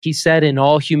He said in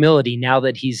all humility, now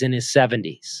that he's in his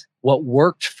 70s, what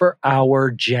worked for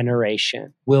our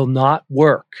generation will not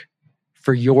work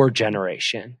for your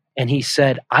generation. And he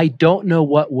said, I don't know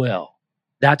what will.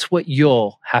 That's what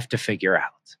you'll have to figure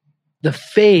out. The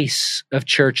face of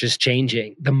church is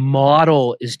changing. The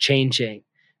model is changing.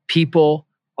 People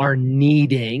are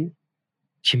needing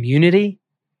community.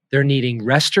 They're needing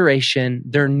restoration.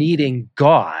 They're needing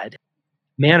God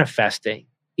manifesting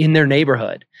in their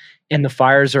neighborhood. And the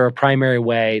fires are a primary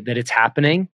way that it's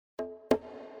happening.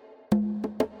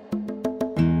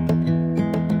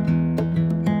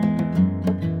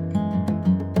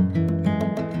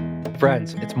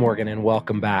 Friends, it's Morgan, and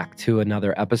welcome back to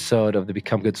another episode of the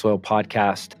Become Good Soil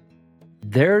podcast.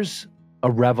 There's a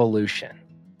revolution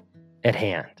at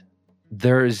hand.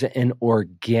 There's an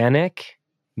organic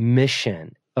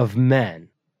mission of men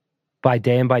by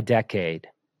day and by decade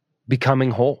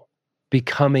becoming whole,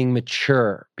 becoming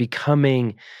mature,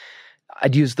 becoming,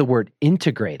 I'd use the word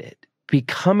integrated,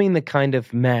 becoming the kind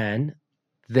of men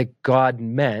that God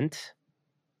meant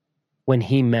when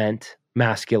he meant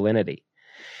masculinity.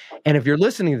 And if you're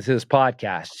listening to this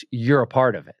podcast, you're a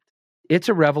part of it. It's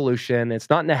a revolution. It's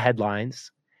not in the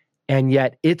headlines, and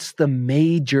yet it's the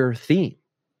major theme.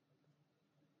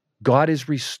 God is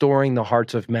restoring the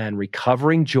hearts of men,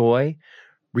 recovering joy,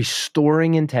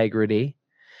 restoring integrity,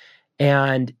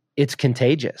 and it's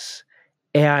contagious.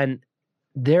 And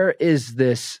there is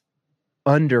this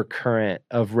undercurrent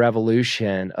of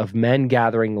revolution of men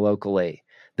gathering locally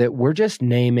that we're just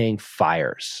naming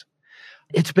fires.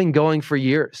 It's been going for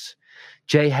years.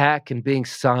 Jay Heck and Being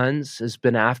Sons has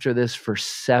been after this for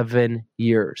 7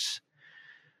 years.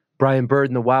 Brian Bird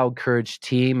and the Wild Courage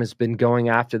team has been going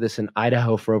after this in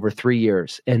Idaho for over 3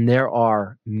 years. And there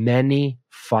are many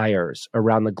fires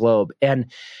around the globe.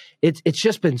 And it's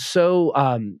just been so,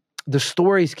 the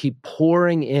stories keep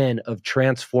pouring in of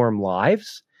transformed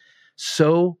lives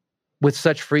so with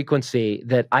such frequency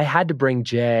that I had to bring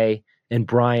Jay and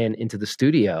Brian into the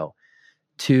studio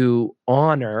to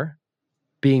honor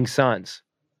Being Sons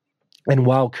and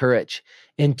Wild Courage,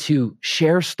 and to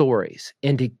share stories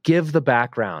and to give the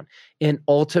background, and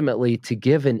ultimately to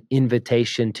give an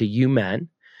invitation to you men,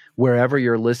 wherever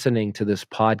you're listening to this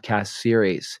podcast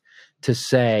series, to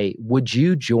say, would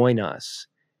you join us?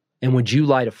 And would you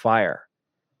light a fire?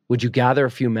 Would you gather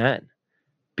a few men?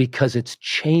 Because it's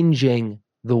changing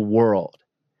the world.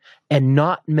 And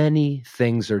not many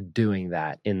things are doing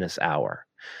that in this hour.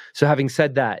 So having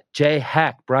said that, Jay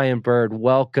Heck, Brian Bird,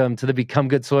 welcome to the Become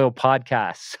Good Soil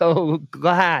podcast. So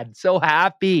glad, so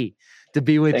happy to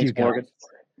be with you guys. Morgan.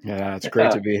 Yeah, it's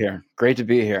great to be here. Great to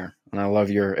be here. And I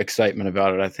love your excitement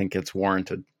about it. I think it's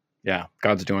warranted. Yeah,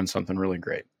 God's doing something really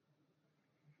great.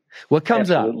 What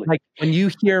comes up? Like when you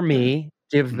hear me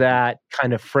give that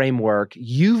kind of framework,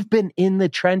 you've been in the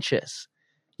trenches.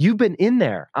 You've been in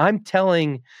there. I'm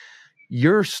telling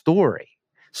your story.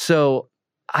 So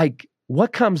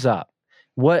what comes up?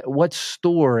 What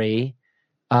story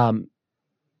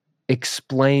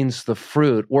explains the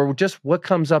fruit, or just what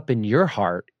comes up in your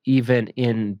heart, even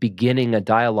in beginning a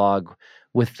dialogue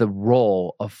with the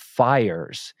role of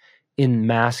fires in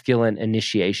masculine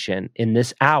initiation in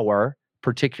this hour,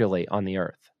 particularly on the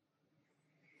earth?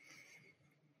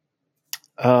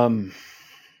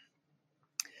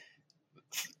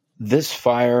 This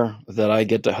fire that I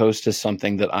get to host is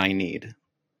something that I need.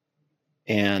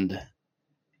 And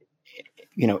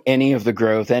any of the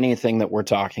growth, anything that we're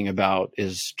talking about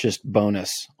is just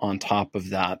bonus on top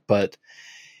of that. But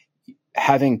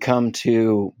having come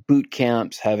to boot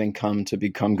camps, having come to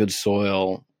Become Good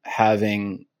Soil,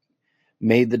 having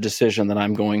made the decision that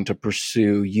I'm going to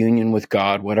pursue union with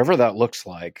God, whatever that looks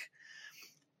like,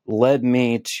 led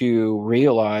me to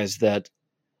realize that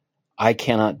I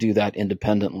cannot do that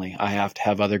independently. I have to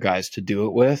have other guys to do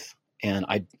it with. And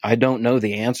I don't know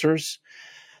the answers.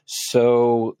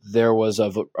 So there was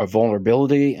a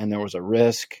vulnerability and there was a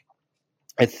risk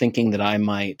at thinking that I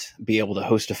might be able to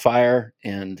host a fire.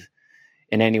 And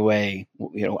in any way,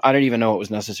 I don't even know what was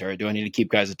necessary. Do I need to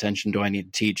keep guys' attention? Do I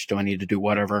need to teach? Do I need to do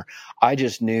whatever? I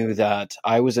just knew that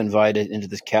I was invited into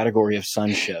this category of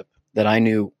sonship that I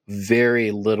knew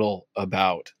very little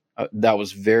about. That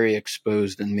was very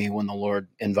exposed in me when the Lord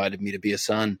invited me to be a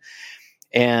son.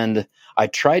 And I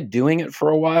tried doing it for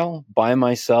a while by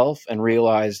myself and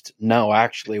realized, no,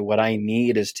 actually what I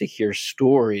need is to hear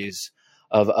stories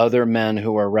of other men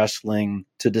who are wrestling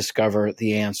to discover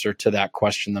the answer to that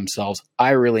question themselves.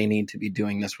 I really need to be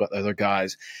doing this with other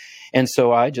guys. And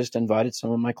so I just invited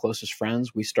some of my closest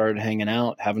friends. We started hanging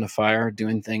out, having a fire,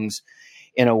 doing things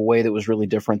in a way that was really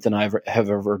different than I have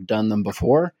ever done them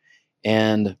before.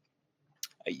 And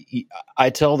I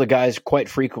tell the guys quite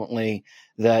frequently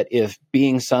that if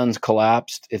Being Sons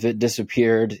collapsed, if it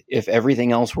disappeared, if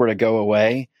everything else were to go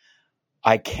away,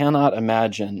 I cannot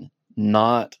imagine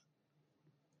not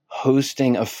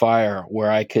hosting a fire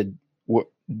where I could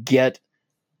get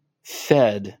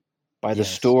fed by the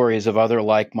stories of other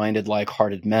like-minded,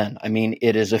 like-hearted men. I mean,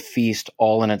 it is a feast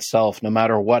all in itself, no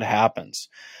matter what happens.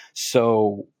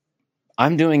 So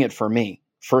I'm doing it for me,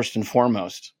 first and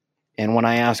foremost. And when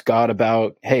I ask God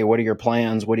about, hey, what are your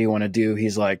plans? What do you want to do?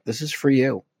 He's like, this is for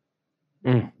you.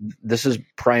 This is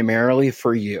primarily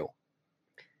for you.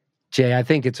 Jay, I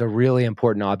think it's a really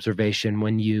important observation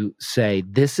when you say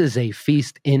this is a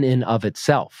feast in and of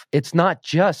itself. It's not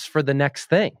just for the next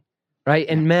thing, right?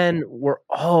 And men were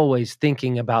always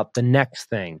thinking about the next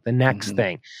thing,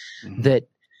 that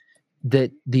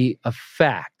the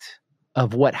effect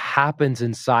of what happens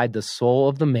inside the soul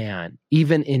of the man,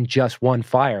 even in just one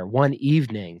fire, one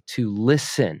evening, to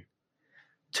listen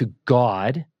to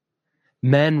God,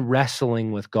 men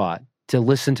wrestling with God, to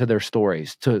listen to their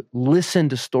stories, to listen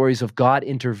to stories of God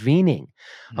intervening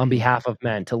on behalf of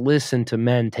men, to listen to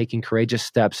men taking courageous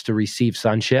steps to receive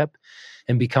sonship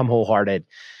and become wholehearted.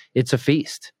 It's a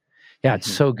feast. Yeah,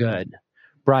 it's so good.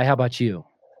 Bri, how about you?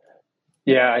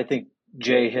 Yeah, I think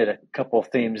Jay hit a couple of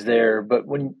themes there, but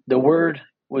when the word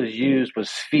was used was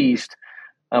feast,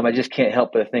 I just can't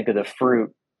help but think of the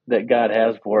fruit that God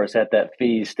has for us at that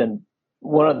feast. And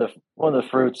one of the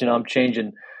fruits, I'm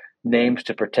changing names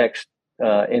to protect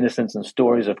innocence and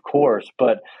stories, of course,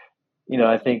 but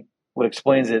I think what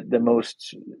explains it the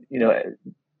most,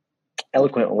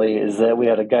 eloquently is that we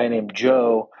had a guy named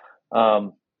Joe,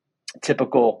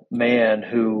 typical man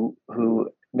who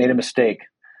made a mistake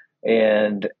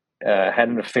and had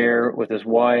an affair with his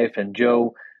wife, and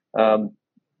Joe,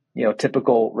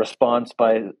 typical response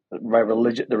by the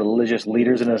religious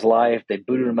leaders in his life. They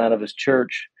booted him out of his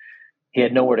church. He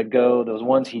had nowhere to go. Those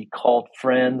ones he called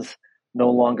friends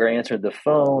no longer answered the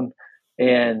phone,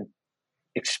 and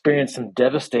experienced some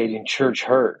devastating church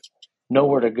hurt.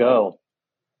 Nowhere to go.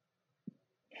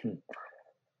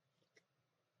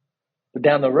 But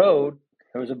down the road,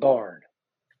 there was a barn.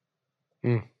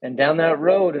 And down that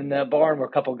road in that barn were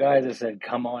a couple guys that said,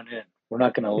 "Come on in. We're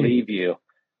not going to leave you.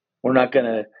 We're not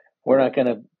going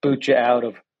to boot you out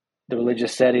of the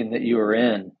religious setting that you were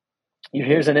in.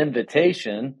 Here's an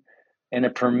invitation and a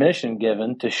permission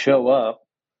given to show up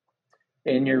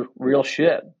in your real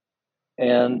shit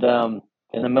and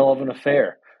in the middle of an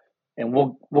affair, and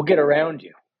we'll get around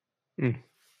you.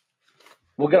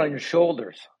 We'll get on your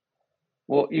shoulders.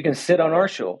 Well, you can sit on our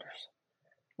shoulders.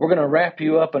 We're going to wrap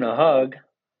you up in a hug,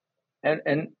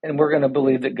 and we're going to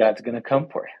believe that God's going to come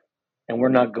for you, and we're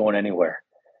not going anywhere."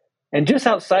 And just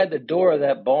outside the door of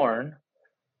that barn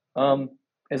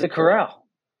is a corral,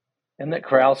 and that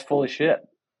corral's full of shit.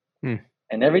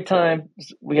 And every time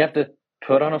we have to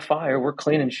put on a fire, we're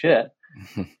cleaning shit.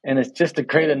 And it's just a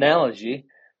great analogy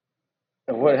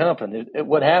of what happened.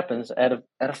 What happens at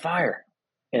a fire.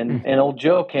 And old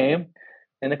Joe came,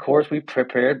 and of course we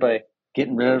prepared by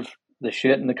getting rid of the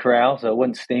shit in the corral so it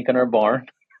wouldn't stink in our barn.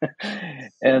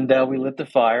 And we lit the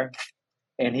fire,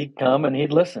 and he'd come and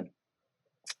he'd listen.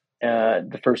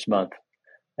 The first month,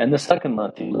 and the second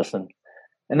month he'd listen.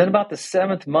 And then about the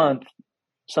 7th month,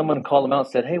 someone called him out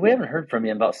and said, "Hey, we haven't heard from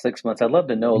you in about 6 months. I'd love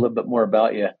to know a little bit more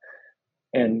about you."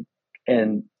 And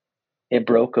it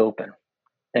broke open,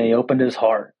 and he opened his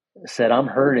heart, said, "I'm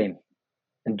hurting."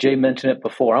 And Jay mentioned it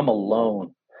before. I'm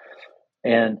alone,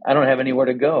 and I don't have anywhere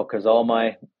to go because all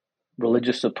my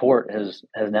religious support has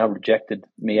now rejected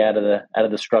me out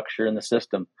of the structure and the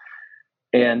system.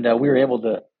 And we were able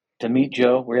to meet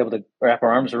Joe. We were able to wrap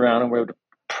our arms around him. We were able to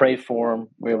pray for him.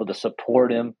 We were able to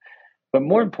support him. But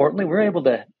more importantly, we were able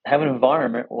to have an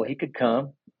environment where he could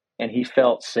come and he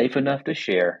felt safe enough to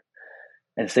share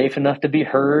and safe enough to be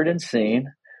heard and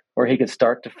seen, where he could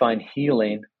start to find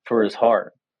healing for his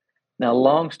heart. Now,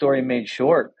 long story made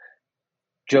short,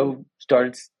 Joe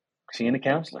started seeing a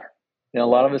counselor. A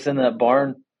lot of us in that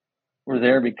barn were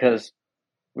there because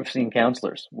we've seen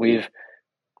counselors. We've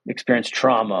experienced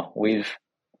trauma. We've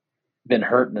been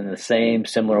hurt in the same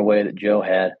similar way that Joe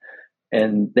had.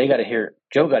 And Joe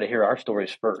got to hear our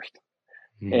stories first.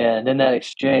 And in that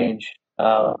exchange,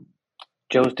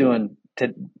 Joe's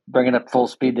bringing up full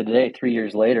speed to today, 3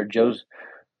 years later. Joe's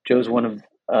one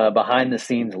of behind the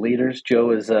scenes leaders.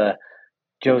 Joe's a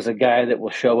guy that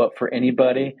will show up for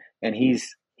anybody, and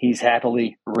he's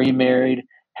happily remarried,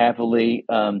 happily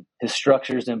his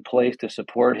structure's in place to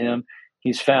support him.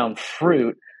 He's found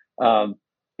fruit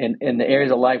in the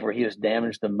areas of life where he was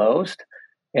damaged the most.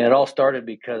 And it all started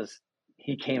because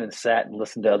he came and sat and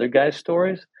listened to other guys'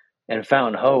 stories and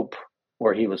found hope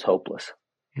where he was hopeless.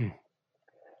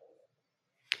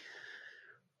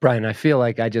 Brian, I feel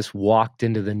like I just walked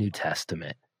into the New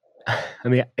Testament. I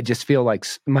mean, I just feel like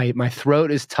my throat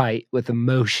is tight with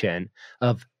emotion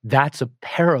of that's a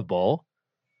parable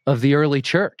of the early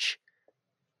church.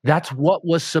 That's what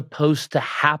was supposed to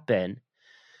happen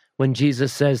when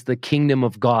Jesus says the kingdom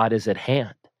of God is at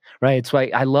hand, right? It's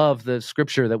why I love the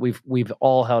scripture that we've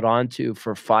all held on to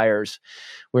for fires,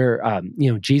 where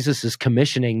Jesus is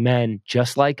commissioning men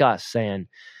just like us, saying,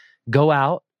 "Go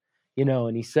out,"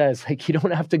 and he says, like, you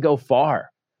don't have to go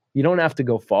far. You don't have to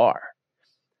go far.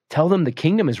 Tell them the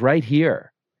kingdom is right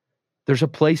here. There's a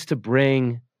place to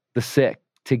bring the sick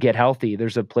to get healthy.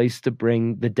 There's a place to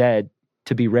bring the dead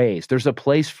to be raised. There's a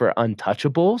place for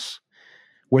untouchables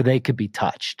where they could be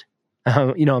touched.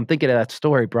 I'm thinking of that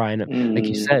story, Brian, like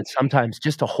you said, sometimes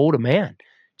just to hold a man,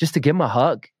 just to give him a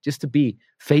hug, just to be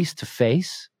face to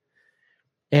face.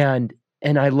 And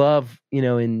I love,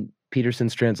 in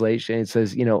Peterson's translation, it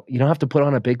says, you don't have to put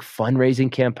on a big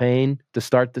fundraising campaign to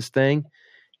start this thing.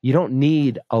 You don't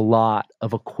need a lot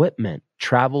of equipment.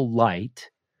 Travel light.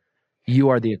 You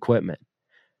are the equipment.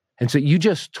 And so you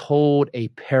just told a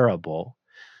parable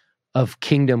of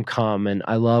kingdom come. And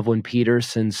I love when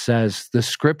Peterson says the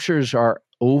scriptures are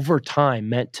over time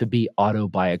meant to be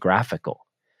autobiographical.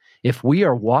 If we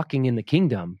are walking in the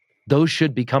kingdom, those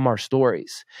should become our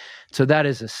stories. So that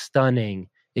is a stunning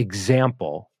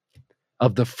example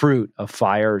of the fruit of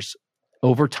fires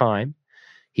over time.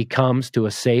 He comes to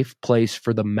a safe place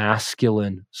for the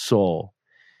masculine soul.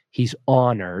 He's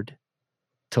honored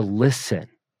to listen,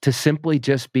 to simply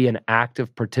just be an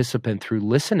active participant through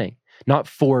listening, not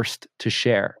forced to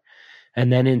share.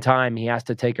 And then in time, he has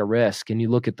to take a risk. And you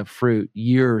look at the fruit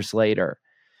years later.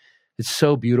 It's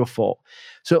so beautiful.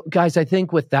 So, guys, I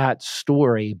think with that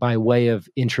story, by way of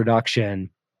introduction,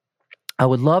 I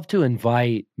would love to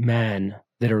invite men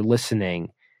that are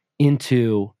listening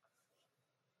into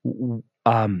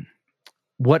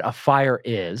what a fire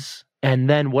is and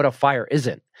then what a fire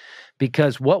isn't.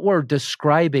 Because what we're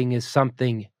describing is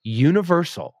something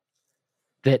universal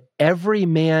that every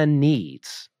man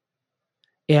needs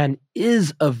and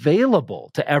is available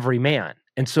to every man.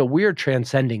 And so we're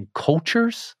transcending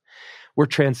cultures, we're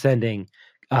transcending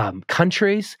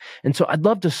countries. And so I'd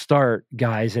love to start,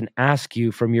 guys, and ask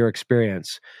you from your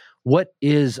experience, what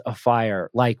is a fire?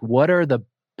 Like, what are the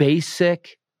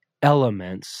basic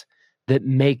elements that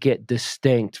make it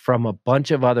distinct from a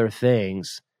bunch of other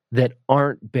things that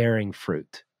aren't bearing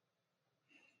fruit?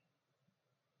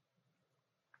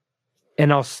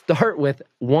 And I'll start with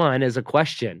one as a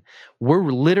question.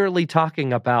 We're literally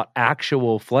talking about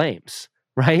actual flames,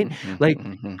 right?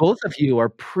 Both of you are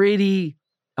pretty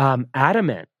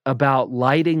adamant about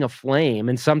lighting a flame.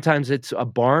 And sometimes it's a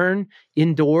barn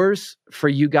indoors for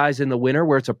you guys in the winter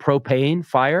where it's a propane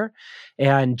fire.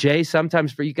 And Jay,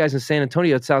 sometimes for you guys in San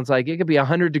Antonio, it sounds like it could be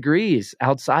 100 degrees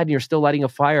outside and you're still lighting a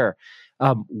fire.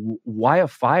 Why a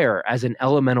fire as an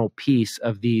elemental piece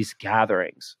of these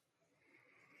gatherings?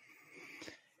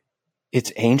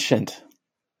 It's ancient.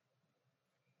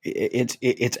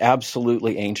 It's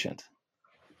absolutely ancient.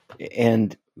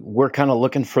 And we're kind of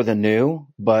looking for the new,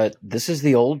 but this is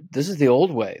the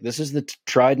old way. This is the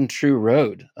tried and true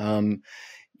road.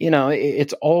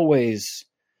 It's always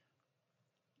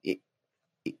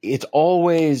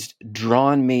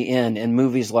drawn me in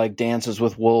movies like Dances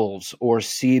with Wolves or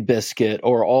Seabiscuit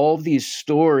or all these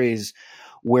stories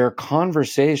where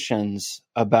conversations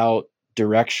about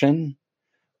direction,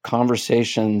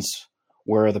 conversations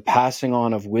where the passing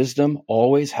on of wisdom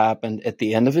always happened at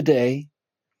the end of a day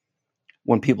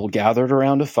when people gathered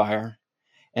around a fire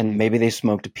and maybe they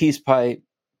smoked a peace pipe,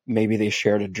 maybe they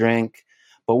shared a drink,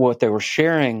 but what they were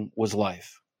sharing was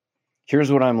life.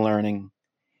 Here's what I'm learning.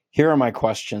 Here are my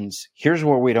questions. Here's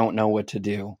where we don't know what to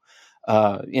do.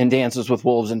 In Dances with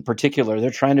Wolves in particular, they're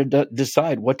trying to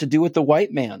decide what to do with the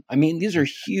white man. I mean, these are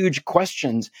huge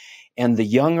questions, and the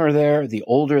young are there, the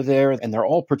old are there, and they're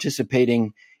all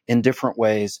participating in different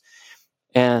ways.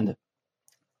 And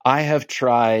I have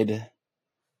tried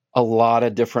a lot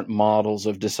of different models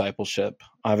of discipleship.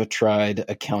 I've tried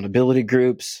accountability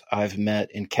groups. I've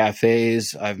met in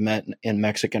cafes. I've met in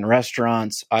Mexican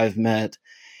restaurants. I've met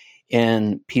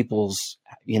in people's,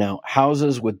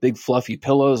 houses with big fluffy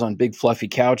pillows on big fluffy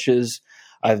couches.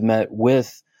 I've met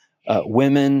with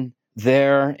women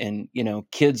there and,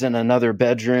 kids in another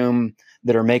bedroom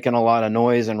that are making a lot of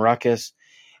noise and ruckus.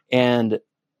 And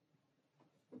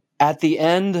at the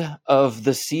end of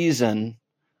the season,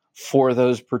 for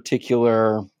those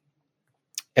particular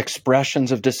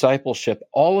expressions of discipleship,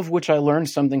 all of which I learned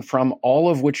something from, all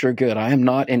of which are good. I am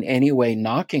not in any way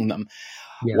knocking them.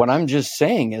 Yes. What I'm just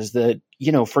saying is that,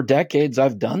 for decades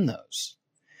I've done those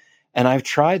and I've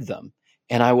tried them,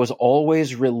 and I was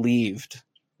always relieved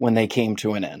when they came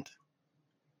to an end.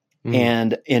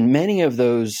 And in many of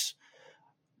those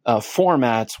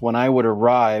formats, when I would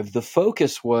arrive, the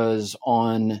focus was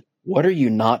on what are you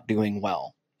not doing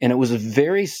well? And it was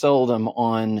very seldom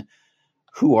on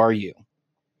who are you?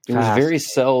 It was very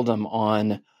seldom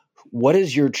on what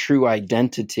is your true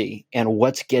identity and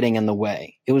what's getting in the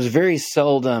way. It was very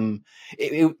seldom.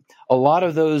 A lot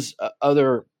of those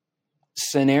other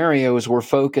scenarios were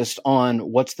focused on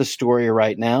what's the story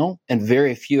right now, and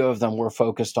very few of them were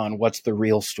focused on what's the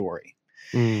real story.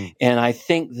 And I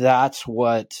think that's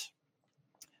what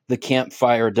the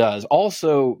campfire does.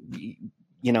 Also,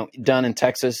 done in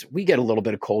Texas, we get a little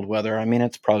bit of cold weather. I mean,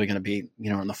 it's probably going to be,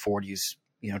 in the 40s,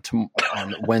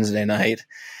 on Wednesday night,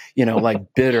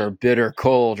 like bitter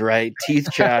cold, right? Teeth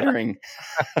chattering.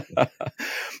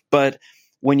 But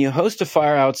when you host a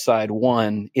fire outside,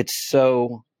 one, it's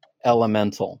so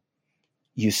elemental.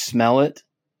 You smell it.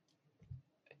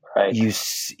 Right.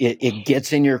 It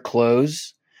gets in your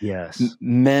clothes. Yes.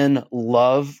 Men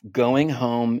love going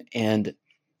home and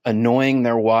annoying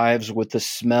their wives with the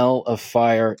smell of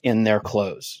fire in their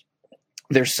clothes.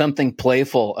 There's something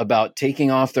playful about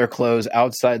taking off their clothes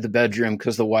outside the bedroom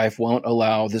because the wife won't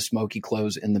allow the smoky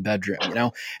clothes in the bedroom,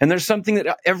 And there's something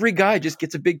that every guy just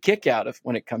gets a big kick out of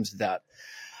when it comes to that.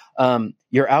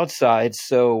 You're outside,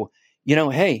 so,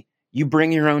 hey, you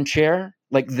bring your own chair.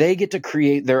 Like, they get to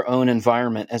create their own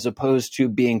environment as opposed to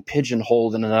being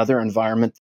pigeonholed in another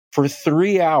environment. For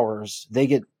 3 hours, they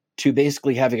get to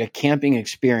basically having a camping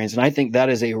experience. And I think that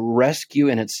is a rescue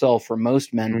in itself for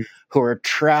most men who are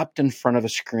trapped in front of a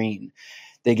screen.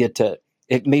 They get to,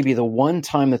 it may be the one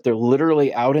time that they're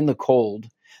literally out in the cold.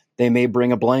 They may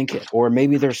bring a blanket, or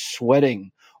maybe they're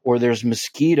sweating, or there's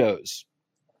mosquitoes.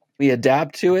 We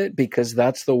adapt to it because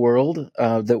that's the world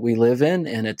that we live in,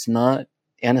 and it's not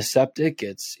antiseptic.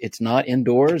 It's not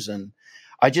indoors. And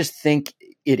I just think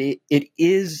it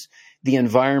is the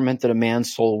environment that a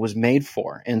man's soul was made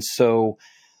for. And so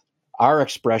our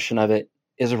expression of it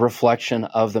is a reflection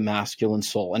of the masculine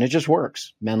soul, and it just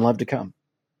works. Men love to come.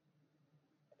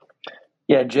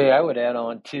 Yeah, Jay, I would add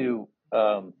on too,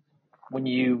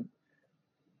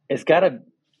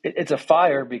 it's a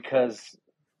fire because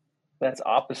that's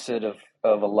opposite of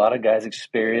a lot of guys'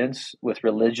 experience with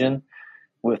religion,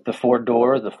 with the 4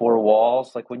 doors, the 4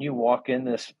 walls. Like, when you walk in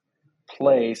this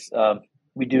place,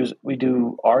 we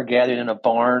do our gathering in a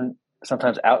barn,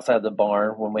 sometimes outside the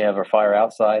barn when we have our fire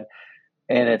outside,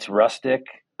 and it's rustic.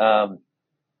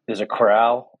 There's a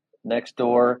corral next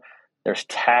door. There's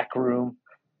tack room.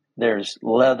 There's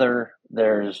leather.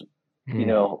 There's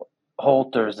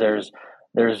halters.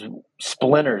 There's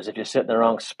splinters if you sit in the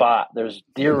wrong spot. There's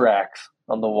deer racks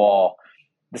on the wall.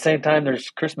 At the same time, there's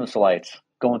Christmas lights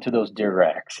going through those deer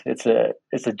racks. It's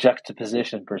a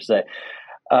juxtaposition per se.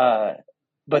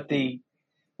 But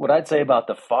what I'd say about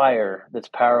the fire that's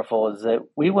powerful is that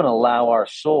we want to allow our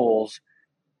souls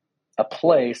a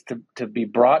place to be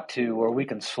brought to where we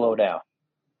can slow down,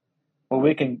 where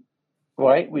we can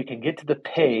get to the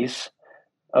pace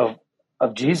of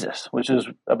Jesus, which is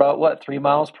about 3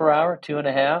 miles per hour,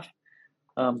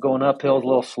 2.5, going uphill is a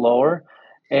little slower.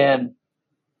 And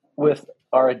with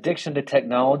our addiction to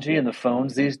technology and the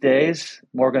phones these days,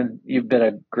 Morgan, you've been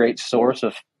a great source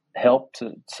of help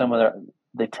to some of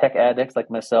the tech addicts like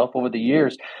myself over the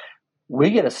years.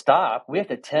 We get to stop. We have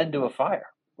to tend to a fire.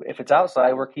 If it's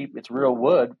outside, it's real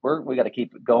wood. We got to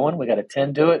keep it going. We got to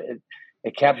tend to it.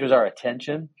 It captures our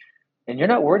attention, and you're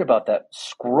not worried about that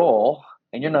scroll,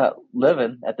 and you're not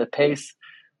living at the pace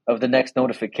of the next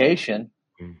notification,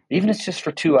 even if it's just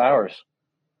for 2 hours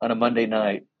on a Monday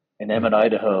night in Emmett,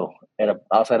 Idaho,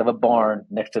 outside of a barn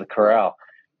next to the corral.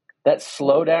 That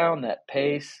slow down, that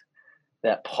pace,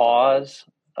 that pause,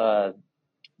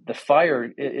 the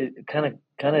fire, it kind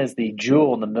of is the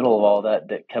jewel in the middle of all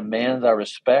that commands our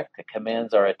respect, it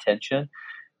commands our attention,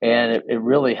 and it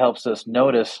really helps us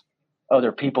notice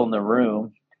other people in the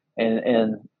room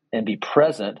and be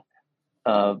present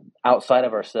outside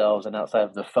of ourselves and outside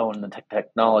of the phone and the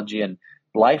technology and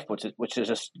life, which is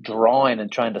just drawing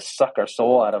and trying to suck our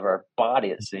soul out of our body,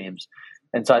 it seems.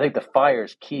 And so I think the fire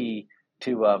is key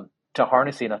to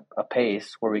harnessing a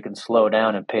pace where we can slow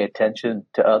down and pay attention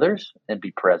to others and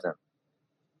be present.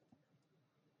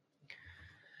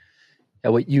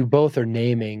 And what you both are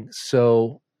naming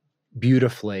so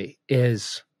beautifully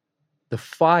is the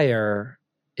fire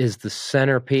is the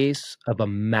centerpiece of a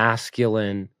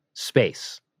masculine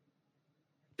space,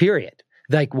 period.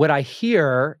 Like, what I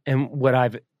hear and what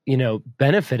I've,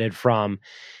 benefited from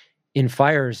in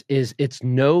fires is it's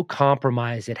no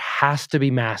compromise. It has to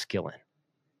be masculine.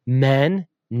 Men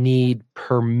need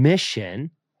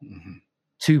permission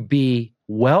to be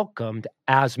welcomed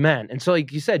as men. And so,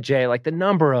 like you said, Jay, like the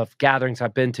number of gatherings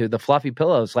I've been to, the fluffy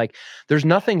pillows, like there's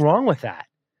nothing wrong with that.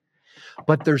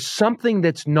 But there's something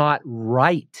that's not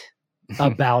right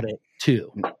about it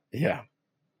too. Yeah.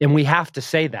 And we have to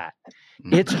say that.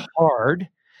 It's hard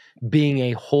being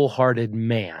a wholehearted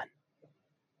man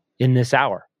in this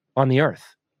hour on the earth.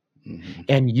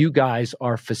 And you guys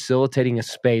are facilitating a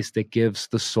space that gives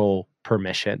the soul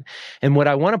permission. And what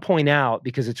I want to point out,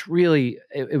 because it's really,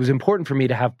 it was important for me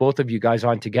to have both of you guys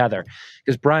on together,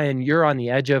 because Brian, you're on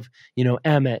the edge of,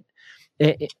 Emmett,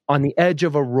 on the edge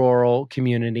of a rural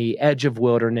community, edge of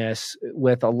wilderness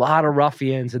with a lot of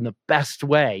ruffians in the best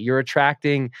way. You're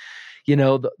attracting,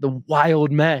 the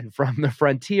wild men from the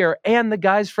frontier and the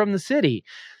guys from the city.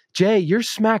 Jay, you're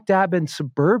smack dab in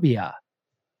suburbia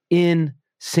in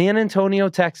San Antonio,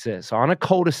 Texas, on a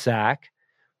cul-de-sac,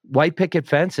 white picket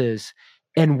fences,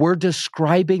 and we're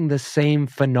describing the same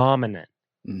phenomenon.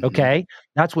 Okay?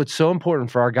 That's what's so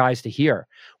important for our guys to hear.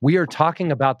 We are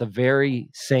talking about the very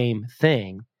same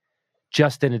thing,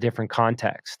 just in a different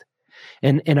context.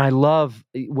 And I love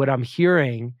what I'm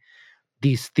hearing,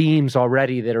 these themes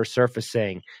already that are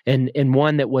surfacing. And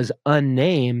one that was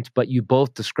unnamed, but you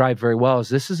both described very well, is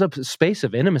this is a space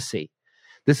of intimacy.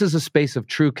 This is a space of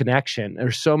true connection.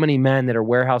 There's so many men that are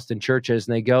warehoused in churches,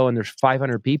 and they go and there's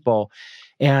 500 people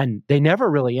and they never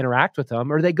really interact with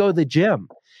them, or they go to the gym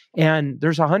and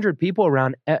there's 100 people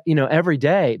around, every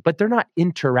day, but they're not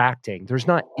interacting. There's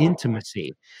not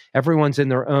intimacy. Everyone's in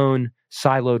their own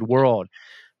siloed world,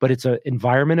 but it's an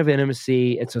environment of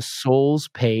intimacy. It's a soul's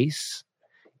pace,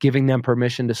 giving them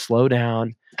permission to slow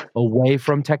down, away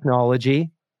from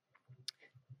technology,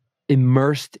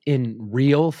 immersed in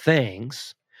real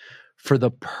things for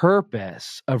the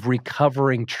purpose of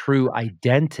recovering true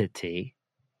identity,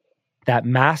 that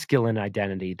masculine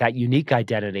identity, that unique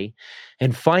identity,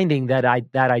 and finding that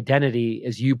that identity,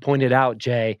 as you pointed out,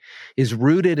 Jay, is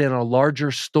rooted in a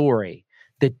larger story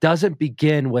that doesn't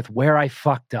begin with where I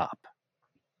fucked up,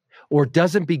 or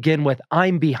doesn't begin with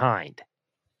I'm behind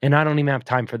and I don't even have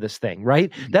time for this thing,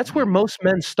 right? That's where most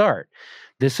men start.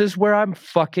 This is where I'm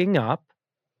fucking up,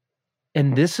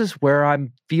 and this is where I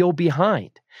feel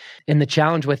behind. And the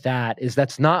challenge with that is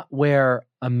that's not where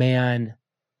a man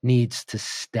needs to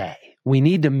stay. We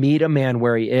need to meet a man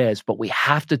where he is, but we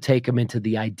have to take him into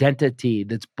the identity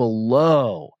that's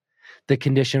below the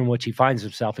condition in which he finds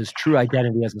himself, his true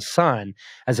identity as a son,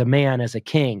 as a man, as a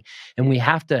king. And we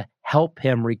have to help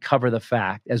him recover the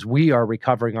fact, as we are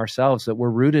recovering ourselves, that we're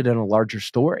rooted in a larger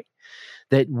story,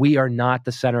 that we are not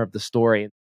the center of the story.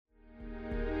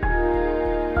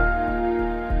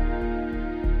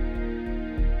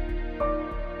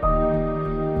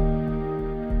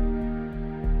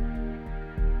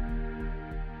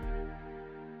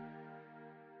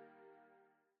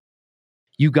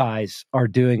 You guys are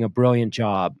doing a brilliant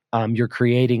job. You're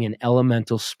creating an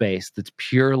elemental space that's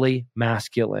purely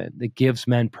masculine, that gives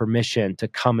men permission to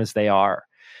come as they are.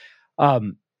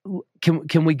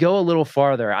 Can we go a little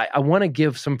farther? I want to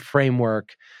give some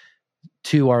framework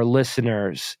to our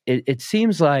listeners. It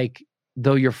seems like,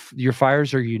 though your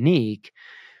fires are unique,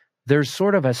 there's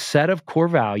sort of a set of core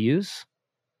values,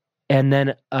 and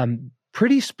then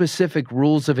pretty specific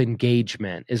rules of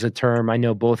engagement is a term I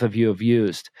know both of you have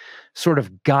used, sort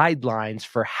of guidelines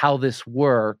for how this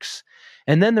works.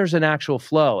 And then there's an actual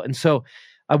flow. And so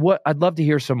I'd love to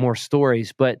hear some more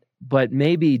stories, but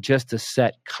maybe just to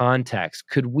set context,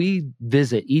 could we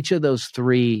visit each of those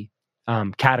three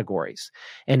categories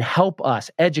and help us,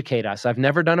 educate us? I've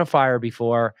never done a fire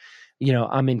before.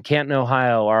 I'm in Canton,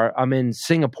 Ohio, or I'm in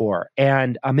Singapore,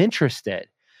 and I'm interested.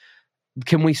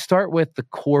 Can we start with the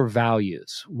core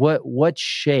values? What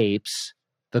shapes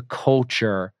the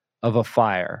culture of a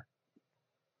fire?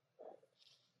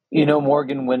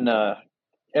 Morgan, when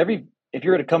if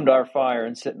you were to come to our fire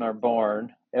and sit in our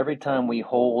barn, every time we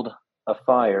hold a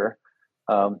fire,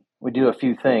 we do a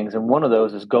few things, and one of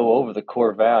those is go over the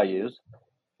core values,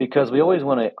 because we always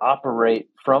want to operate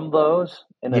from those.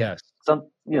 And yes,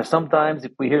 sometimes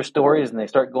if we hear stories and they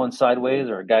start going sideways,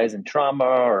 or a guy's in trauma,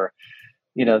 or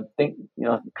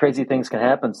crazy things can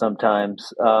happen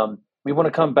sometimes. We want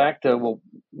to come back to, well,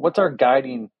 what's our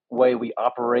guiding way we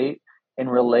operate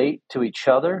and relate to each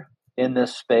other in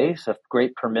this space of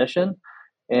great permission,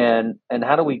 and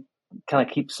how do we kind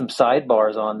of keep some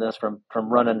sidebars on this from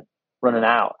running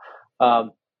out?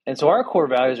 And so our core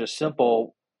values are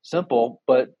simple,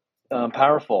 but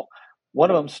powerful.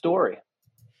 One of them, story,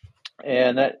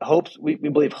 and that we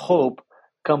believe hope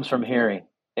comes from hearing.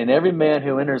 And every man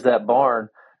who enters that barn,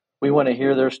 we want to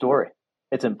hear their story.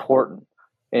 It's important.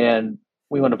 And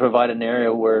we want to provide an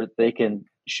area where they can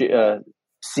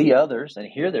see others and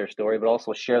hear their story, but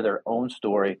also share their own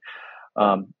story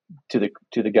to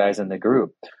the guys in the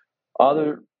group.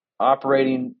 Other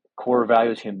operating core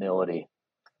values: humility.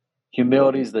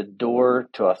 Humility is the door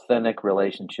to authentic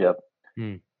relationship.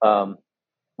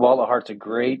 Walter Hart's a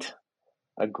great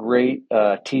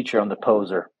teacher on the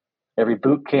poser. Every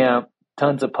boot camp,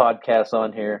 tons of podcasts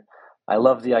on here. I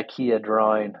love the IKEA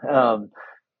drawing.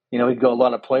 We go a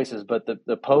lot of places, but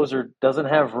the poser doesn't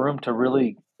have room to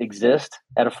really exist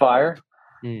at a fire.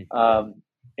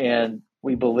 And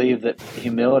we believe that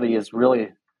humility is really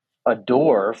a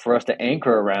door for us to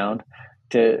anchor around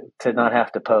to not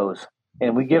have to pose.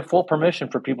 And we give full permission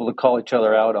for people to call each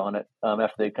other out on it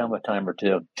after they come a time or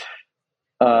two.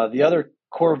 The other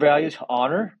core values: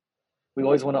 honor. We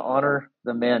always want to honor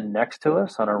the man next to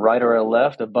us, on our right or our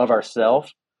left, above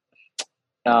ourselves.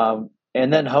 And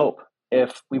then hope.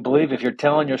 If you're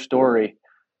telling your story,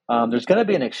 there's going to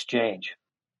be an exchange,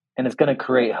 and it's going to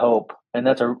create hope. And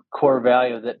that's a core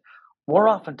value that more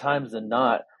oftentimes than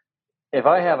not, if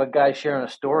I have a guy sharing a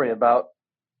story about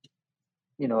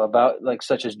like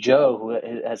such as Joe, who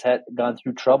has gone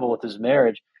through trouble with his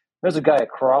marriage, there's a guy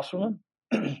across from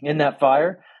him in that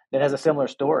fire that has a similar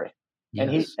story.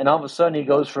 Yes. And all of a sudden he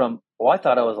goes from, I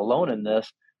thought I was alone in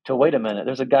this, to wait a minute,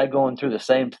 there's a guy going through the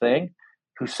same thing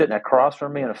who's sitting across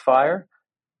from me in a fire.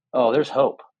 Oh, there's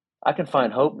hope. I can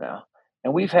find hope now.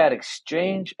 And we've had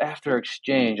exchange after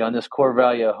exchange on this core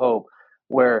value of hope,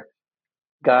 where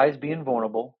guys being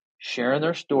vulnerable, sharing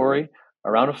their story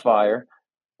around a fire,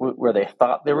 where they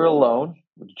thought they were alone,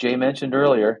 which Jay mentioned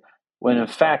earlier, when in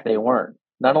fact they weren't.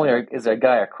 Not only is a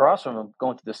guy across from them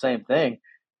going through the same thing,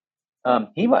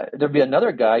 there'd be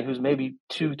another guy who's maybe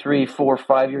 2, 3, 4,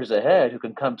 5 years ahead who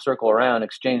can come circle around,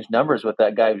 exchange numbers with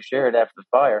that guy who shared after the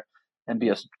fire, and be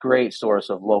a great source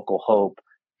of local hope,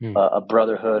 a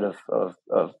brotherhood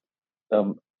of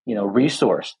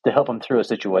resource to help them through a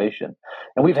situation.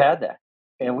 And we've had that.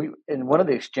 And in one of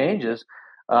the exchanges,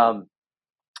 again,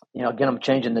 I'm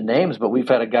changing the names, but we've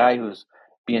had a guy who's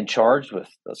being charged with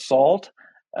assault.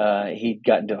 He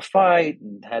got into a fight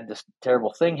and had this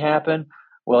terrible thing happen.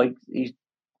 Well, he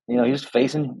was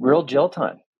facing real jail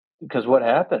time because what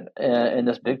happened in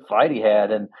this big fight he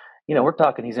had. And, we're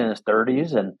talking he's in his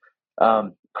 30s, and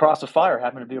across the fire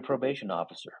happened to be a probation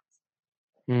officer.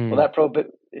 Well,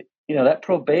 that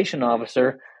probation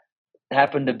officer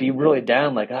happened to be really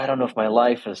down. Like, I don't know if my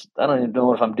life is, I don't even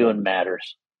know if I'm doing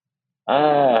matters.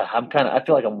 I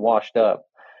feel like I'm washed up.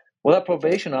 Well, that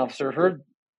probation officer heard,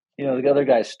 the other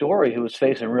guy's story who was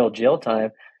facing real jail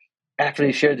time. After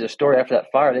he shared the story after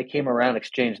that fire, they came around,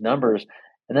 exchanged numbers,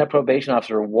 and that probation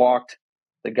officer walked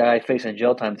the guy facing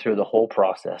jail time through the whole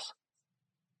process.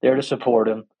 There to support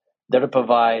him, there to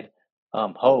provide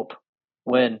hope.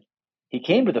 When he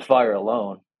came to the fire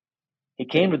alone, he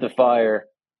came to the fire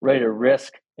ready to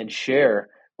risk and share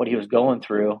what he was going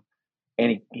through,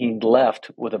 and he left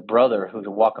with a brother who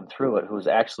could walk him through it, who was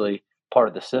actually part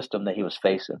of the system that he was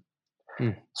facing.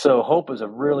 So hope is a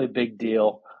really big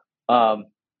deal. And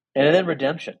then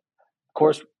redemption. Of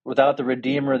course, without the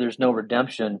Redeemer, there's no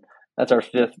redemption. That's our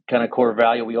fifth kind of core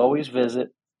value. We always visit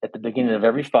at the beginning of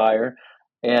every fire.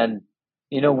 And,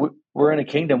 we're in a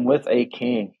kingdom with a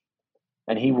king,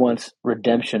 and he wants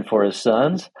redemption for his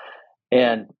sons.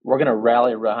 And we're going to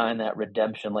rally behind that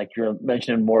redemption. Like you're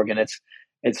mentioning, Morgan,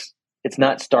 it's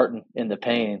not starting in the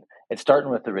pain. It's starting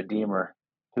with the Redeemer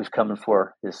who's coming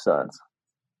for his sons.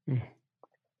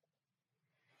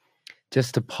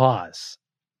 Just to pause,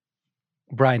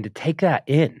 Brian, to take that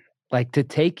in, to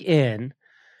take in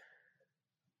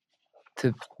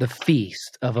to the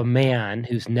feast of a man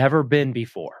who's never been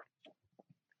before,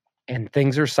 and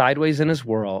things are sideways in his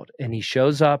world, and he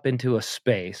shows up into a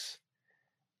space.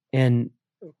 And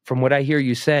from what I hear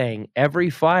you saying, every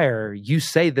fire, you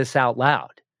say this out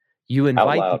loud. You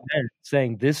invite the men,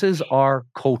 saying, this is our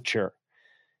culture.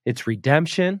 It's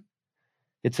redemption.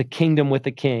 It's a kingdom with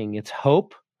a king. It's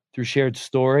hope through shared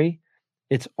story.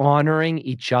 It's honoring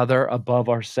each other above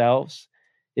ourselves.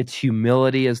 It's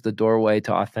humility as the doorway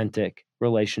to authentic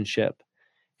relationship.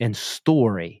 And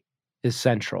story is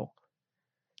central.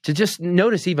 To just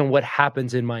notice even what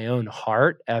happens in my own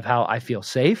heart of how I feel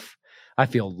safe, I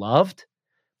feel loved,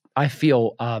 I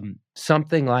feel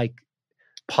something like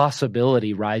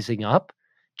possibility rising up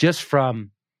just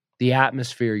from the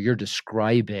atmosphere you're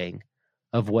describing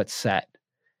of what's set.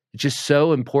 It's just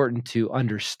so important to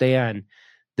understand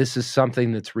this is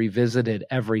something that's revisited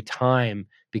every time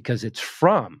because it's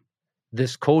from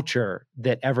this culture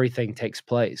that everything takes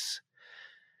place.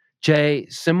 Jay,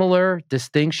 similar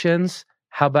distinctions.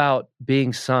 How about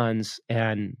being sons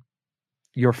and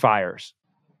your fires?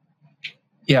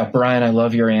 Yeah, Brian, I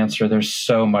love your answer. There's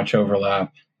so much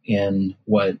overlap in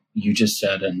what you just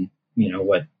said and,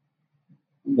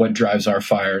 what drives our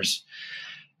fires.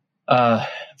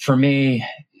 For me,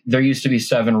 there used to be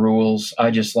 7 rules. I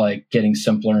just like getting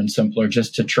simpler and simpler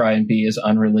just to try and be as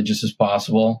unreligious as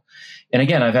possible. And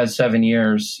again, I've had 7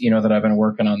 years, that I've been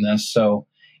working on this. So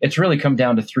it's really come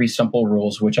down to 3 simple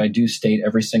rules, which I do state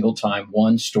every single time.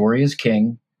 1, story is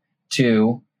king.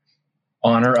 2,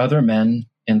 honor other men.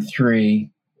 And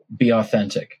 3, be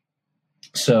authentic.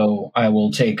 So I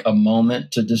will take a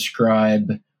moment to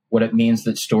describe what it means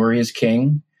that story is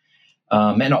king.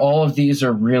 And all of these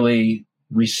are really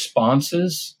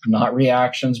responses, not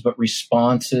reactions, but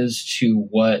responses to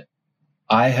what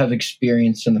I have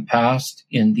experienced in the past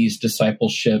in these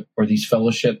discipleship or these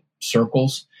fellowship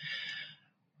circles.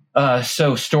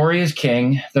 So story is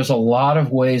king. There's a lot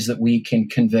of ways that we can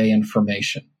convey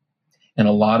information. And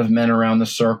a lot of men around the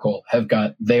circle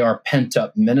they are pent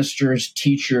up ministers,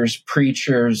 teachers,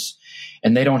 preachers,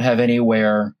 and they don't have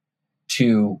anywhere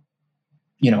to,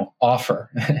 offer.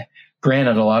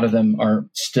 Granted, a lot of them are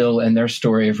still in their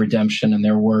story of redemption and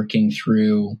they're working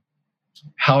through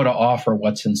how to offer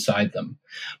what's inside them,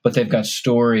 but they've got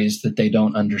stories that they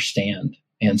don't understand.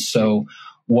 And so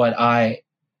what I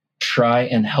try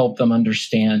and help them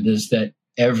understand is that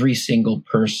every single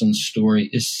person's story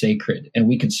is sacred, and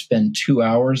we could spend 2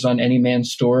 hours on any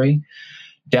man's story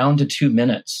down to 2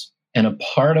 minutes. And a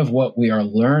part of what we are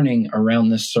learning around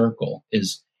this circle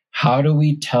is how do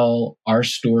we tell our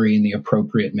story in the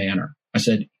appropriate manner? I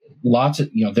said,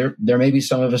 there may be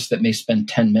some of us that may spend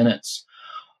 10 minutes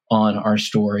on our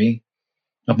story.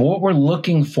 But what we're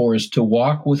looking for is to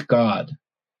walk with God,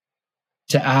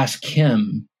 to ask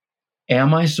him,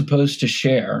 am I supposed to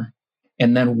share?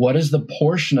 And then what is the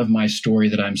portion of my story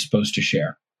that I'm supposed to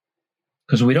share?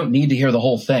 Because we don't need to hear the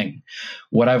whole thing.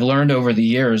 What I've learned over the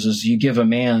years is you give a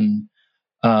man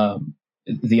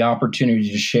the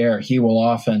opportunity to share, he will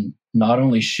often not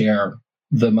only share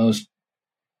the most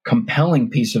compelling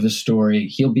piece of his story,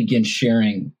 he'll begin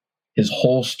sharing his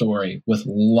whole story with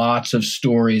lots of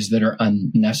stories that are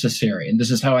unnecessary. And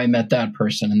this is how I met that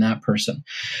person and that person.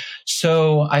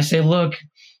 So I say, look,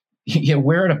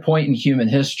 we're at a point in human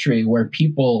history where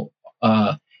people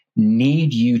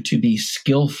need you to be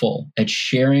skillful at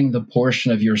sharing the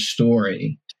portion of your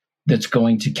story that's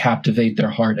going to captivate their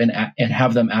heart and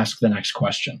have them ask the next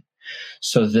question.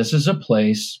 So this is a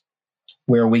place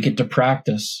where we get to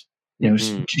practice,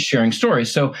 sharing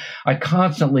stories. So I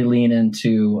constantly lean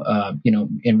into,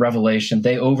 in Revelation,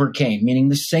 they overcame, meaning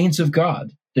the saints of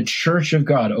God, the church of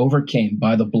God overcame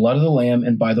by the blood of the Lamb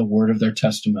and by the word of their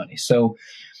testimony. So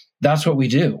that's what we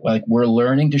do. Like, we're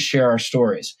learning to share our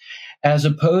stories, as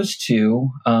opposed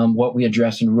to what we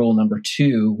address in rule number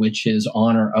 2, which is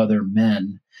honor other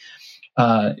men.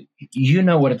 You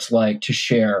know what it's like to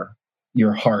share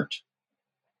your heart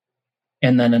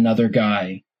and then another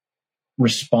guy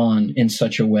respond in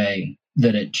such a way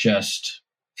that it just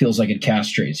feels like it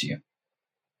castrates you.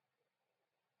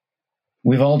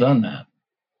 We've all done that.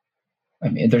 I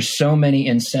mean, there's so many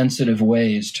insensitive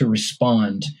ways to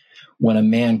respond when a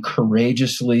man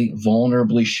courageously,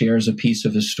 vulnerably shares a piece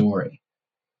of his story.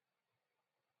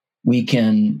 We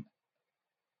can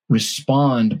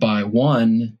respond by,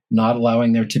 1, not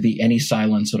allowing there to be any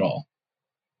silence at all.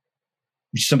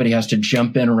 Somebody has to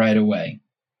jump in right away.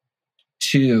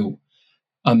 2,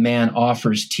 a man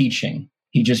offers teaching.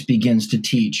 He just begins to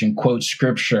teach and quote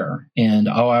scripture. And,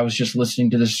 I was just listening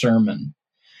to the sermon.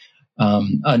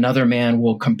 Another man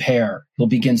will compare. He'll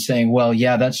begin saying, well,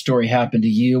 yeah, that story happened to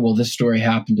you. Well, this story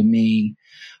happened to me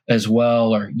as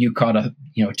well. Or you caught a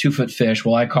 2-foot fish.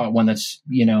 Well, I caught one that's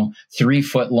 3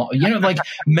 foot long. Like,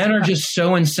 men are just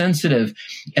so insensitive.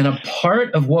 And a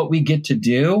part of what we get to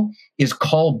do is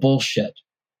call bullshit.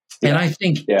 Yeah. And I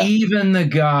think even the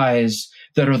guys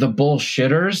that are the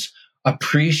bullshitters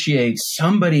appreciate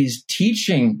somebody's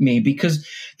teaching me, because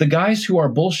the guys who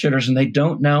are bullshitters and they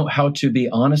don't know how to be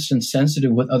honest and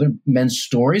sensitive with other men's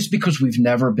stories, because we've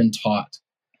never been taught.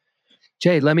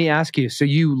 Jay, let me ask you. So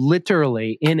you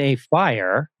literally in a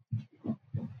fire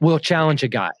will challenge a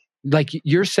guy. Like,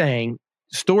 you're saying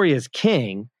story is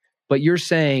king, but you're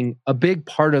saying a big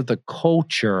part of the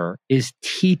culture is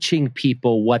teaching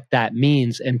people what that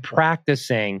means and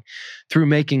practicing through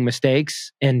making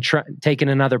mistakes and taking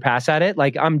another pass at it.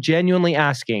 Like, I'm genuinely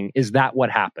asking, is that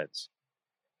what happens?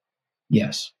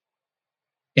 Yes.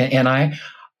 And I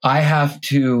have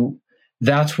to,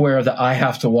 that's where I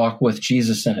have to walk with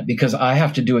Jesus in it, because I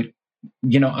have to do it.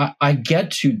 I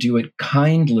get to do it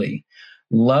kindly,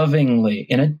 lovingly.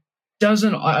 And it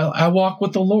doesn't, I walk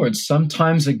with the Lord.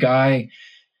 Sometimes a guy,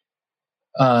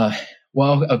 I'll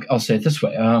say it this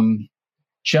way.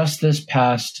 Just this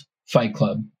past Fight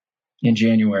Club in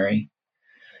January,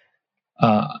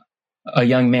 a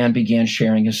young man began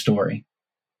sharing his story,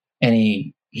 and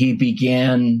he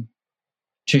began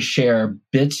to share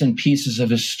bits and pieces of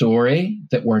his story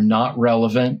that were not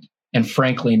relevant and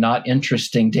frankly not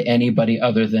interesting to anybody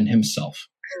other than himself.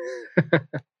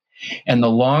 And the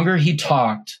longer he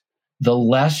talked, the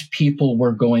less people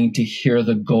were going to hear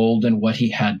the gold in what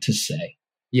he had to say.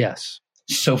 Yes.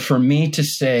 So for me to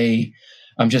say,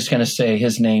 I'm just going to say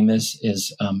his name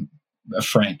is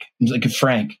Frank. I'm like,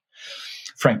 Frank,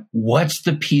 what's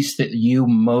the piece that you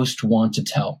most want to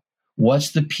tell?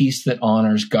 What's the piece that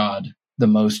honors God the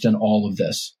most in all of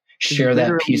this? Share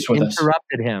that piece with us.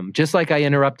 Interrupted him, just like I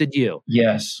interrupted you.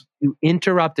 Yes. You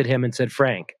interrupted him and said,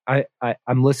 Frank,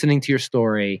 I'm listening to your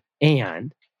story,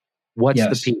 and what's the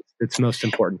piece that's most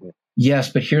important here?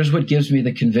 Yes, but here's what gives me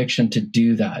the conviction to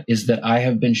do that, is that I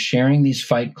have been sharing these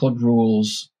Fight Club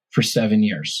rules for 7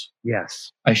 years.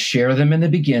 Yes. I share them in the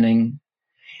beginning.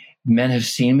 Men have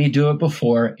seen me do it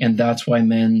before, and that's why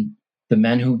the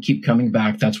men who keep coming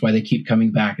back, that's why they keep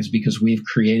coming back, is because we've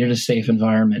created a safe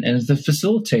environment. And as the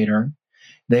facilitator,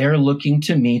 they are looking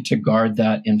to me to guard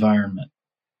that environment.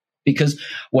 Because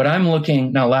what I'm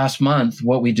looking, now last month,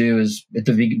 what we do is at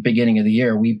the beginning of the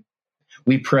year, we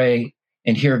pray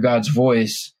and hear God's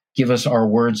voice, give us our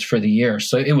words for the year.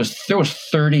 So there was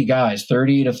 30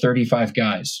 to 35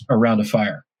 guys around a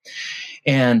fire.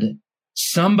 And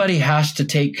somebody has to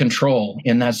take control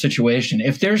in that situation.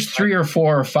 If there's 3 or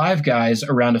 4 or 5 guys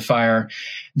around a fire,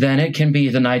 then it can be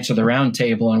the Knights of the Round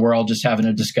Table, and we're all just having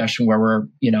a discussion where we're,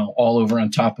 all over on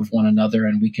top of one another,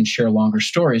 and we can share longer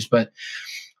stories. But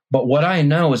what I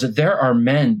know is that there are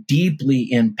men deeply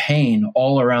in pain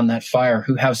all around that fire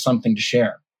who have something to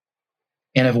share.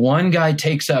 And if one guy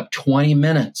takes up 20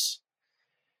 minutes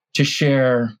to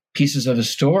share pieces of his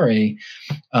story,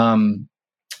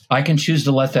 I can choose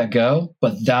to let that go,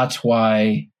 but that's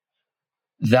why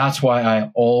I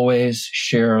always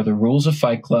share the rules of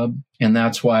Fight Club, and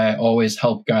that's why I always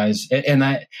help guys, and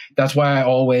that's why I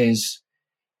always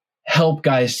help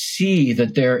guys see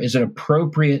that there is an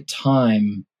appropriate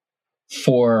time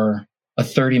for a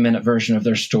 30-minute version of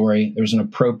their story. There's an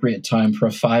appropriate time for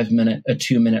a 5-minute, a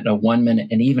 2-minute, a 1-minute,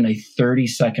 and even a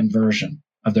 30-second version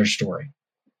of their story.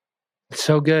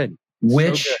 So good.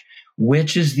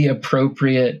 Which is the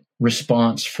appropriate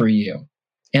response for you?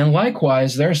 And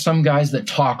likewise, there are some guys that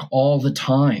talk all the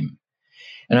time.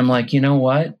 And I'm like, you know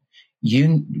what?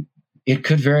 It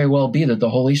could very well be that the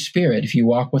Holy Spirit, if you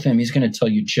walk with him, he's going to tell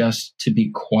you just to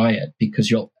be quiet,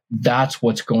 because that's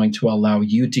what's going to allow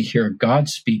you to hear God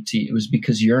speak to you, is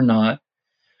because you're not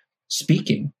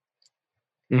speaking.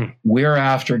 We're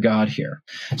after God here.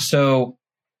 So,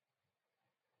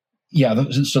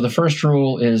 so the first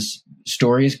rule is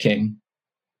story is king.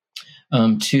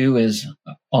 2 is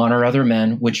honor other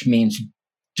men, which means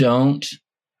don't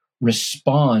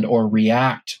respond or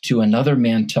react to another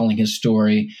man telling his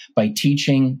story by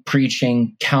teaching,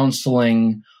 preaching,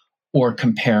 counseling, or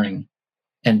comparing.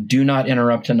 And do not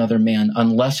interrupt another man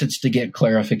unless it's to get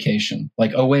clarification.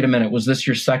 Like, oh, wait a minute, was this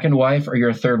your second wife or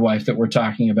your third wife that we're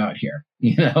talking about here?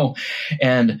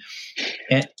 And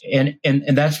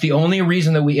that's the only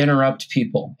reason that we interrupt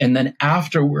people. And then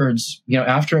afterwards,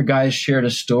 after a guy has shared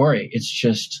a story, it's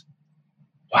just,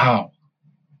 wow.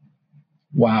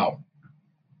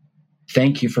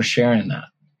 Thank you for sharing that.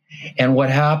 And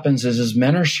what happens is, as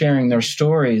men are sharing their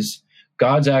stories,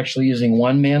 God's actually using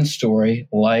one man's story,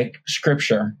 like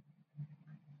Scripture,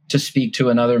 to speak to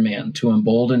another man, to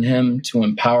embolden him, to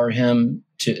empower him,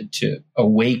 to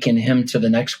awaken him to the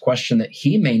next question that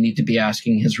he may need to be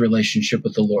asking in his relationship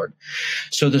with the Lord.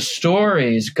 So the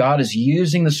stories, God is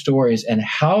using the stories and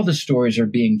how the stories are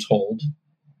being told.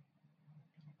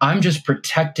 I'm just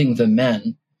protecting the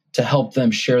men to help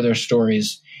them share their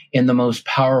stories in the most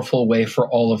powerful way for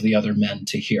all of the other men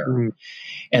to hear. Mm-hmm.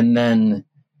 And then,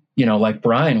 like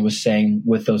Brian was saying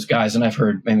with those guys, and I've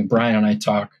heard, Brian and I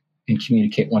talk and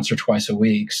communicate once or twice a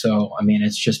week. So,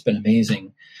 it's just been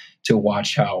amazing to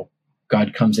watch how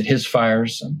God comes at his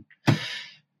fires. And,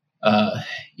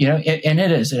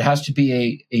 it has to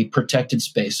be a protected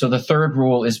space. So the third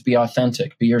rule is be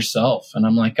authentic, be yourself. And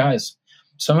I'm like, guys,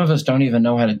 some of us don't even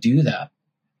know how to do that.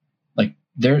 Like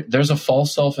there's a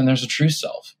false self and there's a true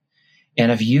self. And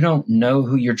if you don't know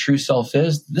who your true self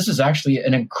is, this is actually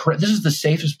this is the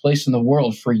safest place in the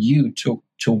world for you to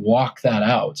walk that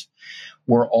out.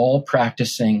 We're all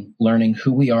practicing learning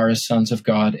who we are as sons of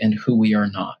God and who we are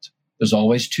not. There's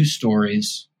always 2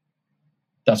 stories.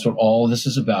 That's what all this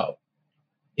is about.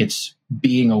 It's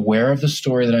being aware of the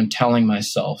story that I'm telling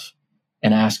myself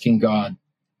and asking God,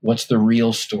 what's the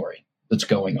real story that's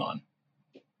going on?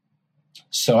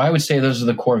 So I would say those are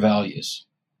the core values.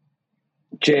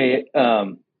 Jay, I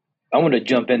want to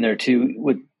jump in there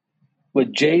too.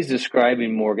 What Jay's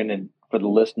describing, Morgan, and for the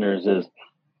listeners is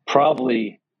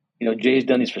probably, Jay's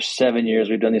done these for 7 years.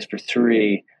 We've done these for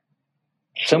 3.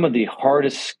 Some of the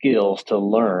hardest skills to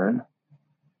learn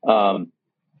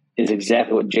is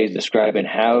exactly what Jay's describing,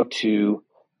 how to,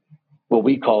 what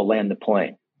we call land the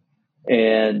plane.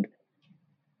 And,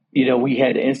 we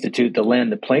had to institute the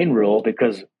land the plane rule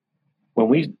because when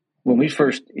we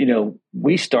first,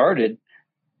 we started,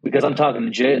 because I'm talking to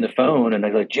Jay on the phone and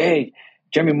I'm like, Jay,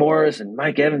 Jeremy Morris and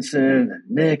Mike Evanson and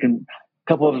Nick and a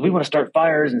couple of us, we want to start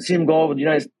fires and see them go over the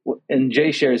United States. And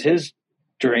Jay shares his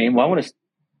dream. Well, I want to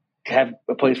have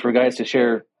a place for guys to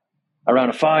share around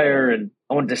a fire, and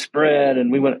I want it to spread.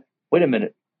 And we went, wait a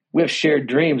minute, we have shared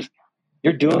dreams.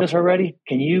 You're doing this already?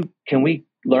 Can we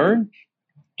learn?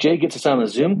 Jay gets us on a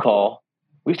Zoom call.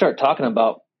 We start talking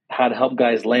about how to help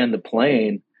guys land the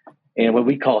plane, and what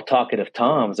we call talkative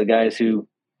Toms, the guys who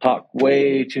talk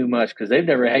way too much because they've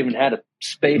never even had a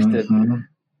space to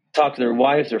talk to their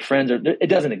wives, their friends. It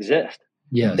doesn't exist.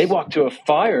 Yes. They walk to a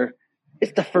fire.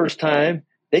 It's the first time.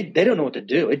 They don't know what to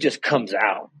do. It just comes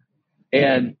out.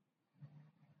 And,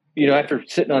 after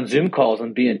sitting on Zoom calls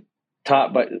and being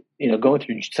taught by, going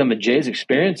through some of Jay's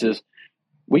experiences,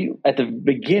 we, at the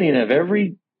beginning of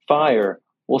every fire,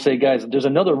 we'll say, guys, there's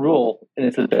another rule, and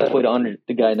it's the best way to honor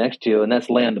the guy next to you, and that's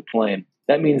land the plane.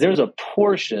 That means there's a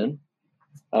portion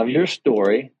of your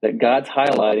story that God's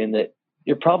highlighting that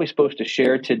you're probably supposed to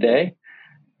share today,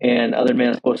 and other men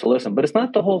are supposed to listen, but it's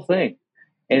not the whole thing.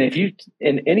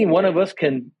 And any one of us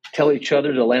can tell each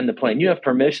other to land the plane. You have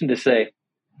permission to say,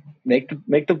 make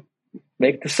the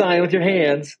sign with your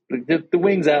hands, the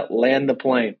wings out, land the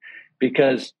plane,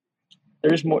 because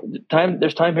there's more time.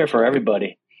 There's time here for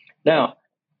everybody. Now,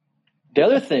 the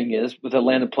other thing is with the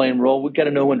land the plane rule, we've got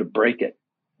to know when to break it.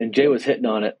 And Jay was hitting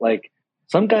on it. Like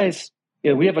some guys,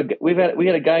 we had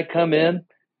a guy come in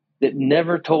that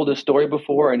never told his story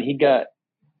before, and he got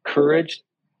courage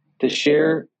to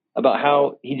share about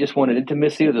how he just wanted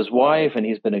intimacy with his wife, and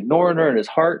he's been ignoring her, and his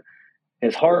heart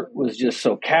was just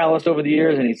so calloused over the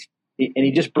years, and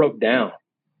he just broke down,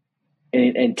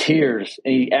 and tears,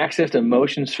 and he accessed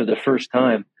emotions for the first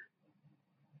time.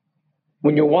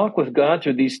 When you walk with God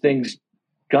through these things,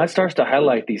 God starts to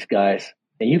highlight these guys,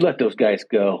 and you let those guys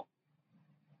go.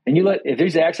 And if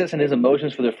he's accessing his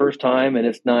emotions for the first time, and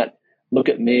it's not look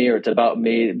at me or it's about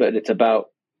me, but it's about,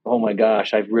 oh my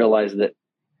gosh, I've realized that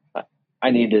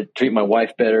I need to treat my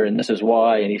wife better, and this is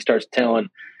why. And he starts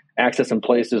accessing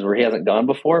places where he hasn't gone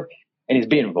before, and he's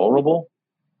being vulnerable.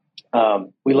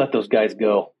 We let those guys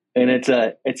go, and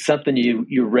it's something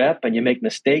you rep and you make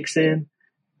mistakes in,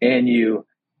 and you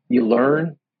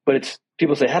learn. But it's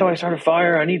people say, how do I start a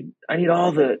fire? I need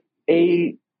all the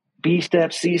A, B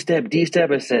step, C step, D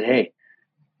step. I said, hey,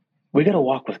 we got to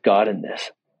walk with God in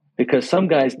this, because some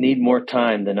guys need more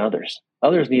time than others.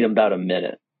 Others need about a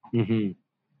minute. Mm-hmm.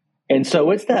 And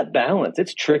so it's that balance.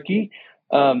 It's tricky.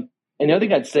 And the other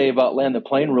thing I'd say about land the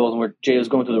plane rules, and where Jay was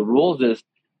going through the rules,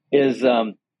 is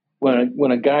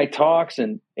when a guy talks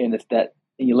and it's that,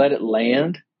 and you let it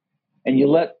land, and you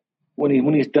let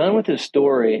when he's done with his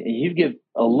story, and you give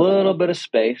a little bit of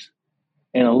space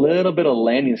and a little bit of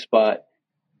landing spot,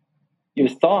 your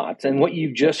thoughts and what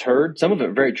you've just heard, some of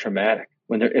it very traumatic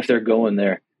if they're going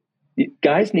there.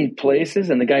 Guys need places,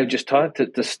 and the guy who just taught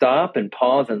to stop and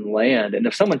pause and land. And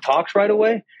if someone talks right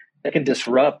away, that can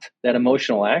disrupt that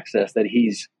emotional access that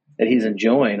he's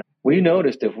enjoying. We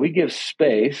noticed if we give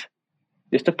space,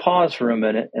 just to pause for a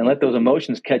minute and let those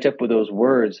emotions catch up with those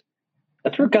words,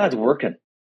 that's where God's working.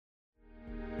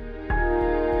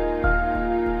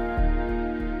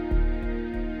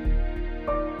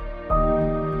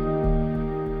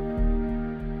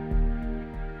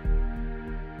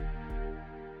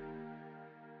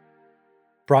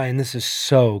 Brian, this is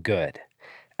so good.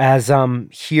 As I'm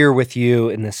here with you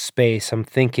in this space, I'm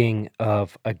thinking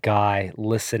of a guy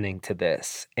listening to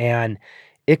this, and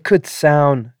it could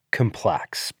sound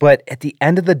complex, but at the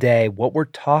end of the day, what we're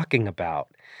talking about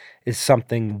is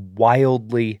something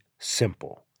wildly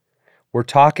simple. We're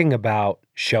talking about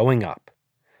showing up,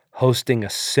 hosting a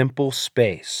simple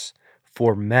space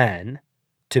for men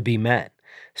to be men,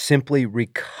 simply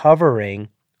recovering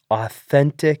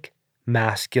authentic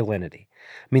masculinity.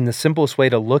 I mean, the simplest way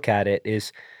to look at it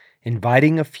is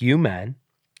inviting a few men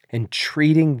and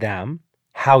treating them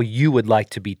how you would like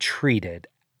to be treated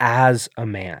as a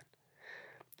man.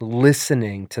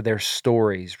 listening to their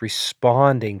stories,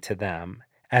 responding to them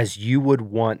as you would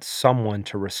want someone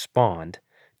to respond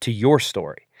to your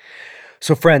story.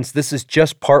 So friends, this is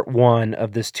just part one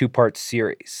of this two-part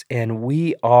series, and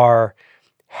we are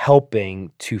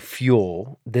helping to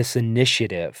fuel this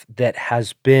initiative that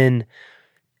has been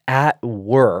at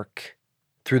work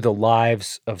through the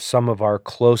lives of some of our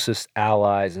closest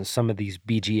allies and some of these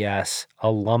BGS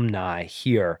alumni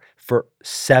here for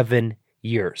 7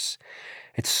 years.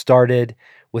 It started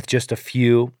with just a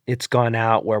few. It's gone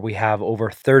out where we have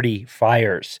over 30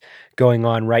 fires going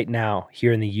on right now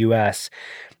here in the U.S.,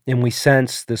 and we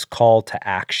sense this call to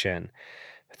action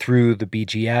through the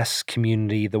BGS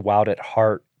community, the Wild at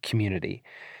Heart community.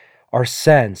 Our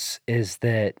sense is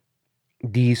that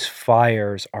these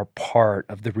fires are part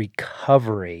of the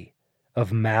recovery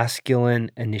of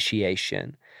masculine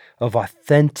initiation, of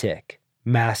authentic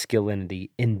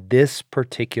masculinity in this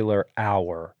particular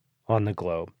hour on the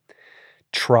globe.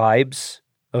 Tribes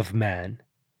of men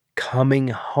coming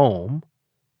home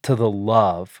to the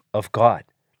love of God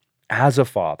as a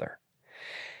father.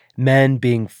 Men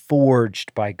being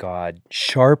forged by God,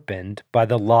 sharpened by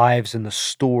the lives and the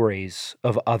stories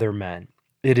of other men.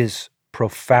 It is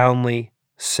profoundly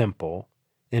simple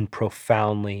and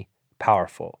profoundly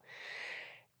powerful.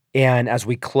 And as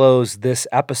we close this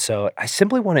episode, I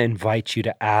simply want to invite you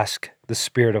to ask the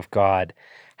Spirit of God,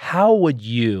 how would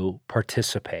you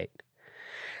participate?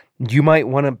 You might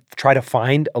want to try to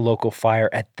find a local fire.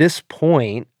 At this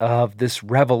point of this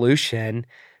revolution,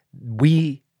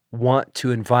 we want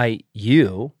to invite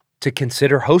you to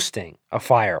consider hosting a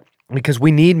fire, because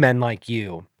we need men like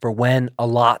you for when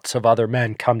lots of other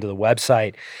men come to the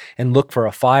website and look for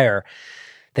a fire,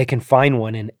 they can find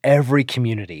one in every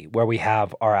community where we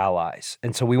have our allies.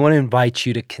 And so we want to invite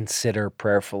you to consider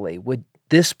prayerfully, would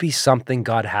this be something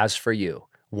God has for you?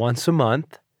 Once a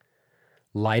month,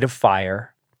 light a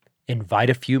fire, invite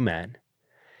a few men,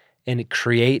 and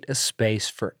create a space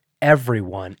for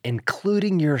everyone,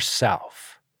 including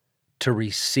yourself, to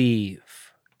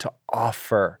receive, to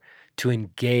offer, to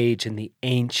engage in the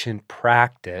ancient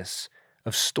practice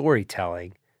of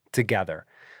storytelling together.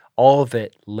 All of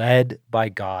it led by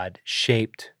God,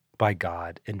 shaped by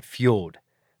God, and fueled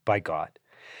by God.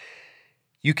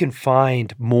 You can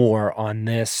find more on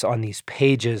this on these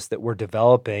pages that we're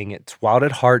developing. It's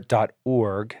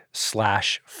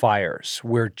wildatheart.org/fires.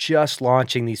 We're just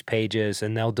launching these pages,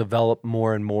 and they'll develop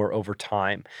more and more over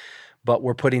time. But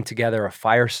we're putting together a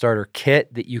fire starter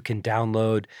kit that you can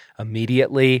download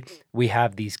immediately. We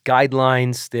have these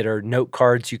guidelines that are note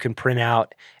cards you can print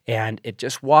out, and it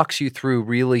just walks you through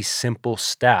really simple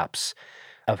steps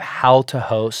of how to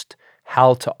host,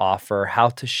 how to offer, how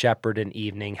to shepherd an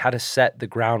evening, how to set the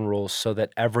ground rules so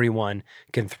that everyone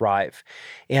can thrive.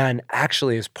 And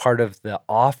actually, as part of the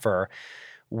offer,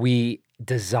 we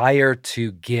desire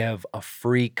to give a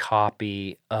free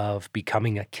copy of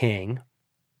Becoming a King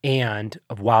and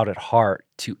of Wild at Heart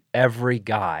to every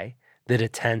guy that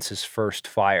attends his first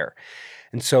fire.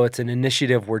 And so it's an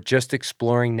initiative we're just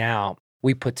exploring now.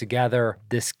 We put together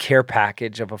this care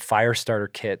package of a fire starter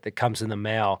kit that comes in the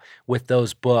mail with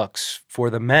those books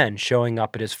for the men showing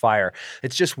up at his fire.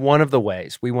 It's just one of the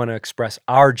ways we want to express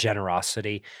our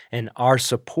generosity and our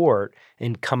support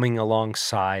in coming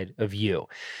alongside of you.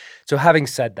 So having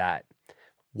said that,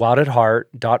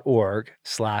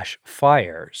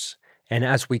 wildatheart.org/fires. And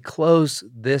as we close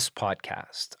this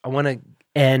podcast, I want to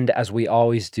end, as we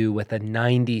always do, with a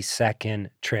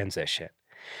 90-second transition.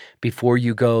 Before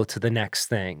you go to the next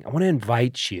thing, I want to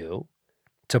invite you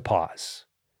to pause,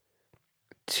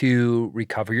 to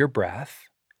recover your breath,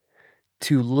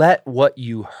 to let what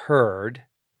you heard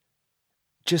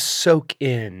just soak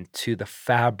into the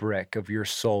fabric of your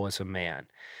soul as a man.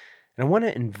 And I want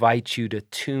to invite you to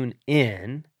tune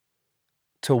in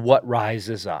to what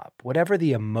rises up, whatever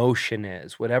the emotion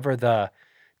is, whatever the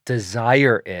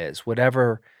desire is,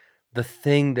 whatever the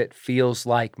thing that feels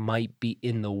like might be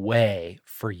in the way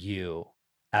for you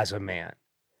as a man.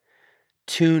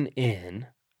 Tune in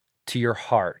to your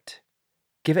heart.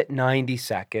 Give it 90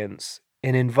 seconds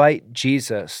and invite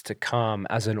Jesus to come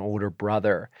as an older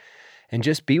brother and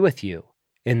just be with you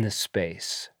in this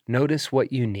space. Notice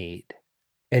what you need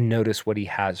and notice what he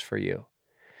has for you.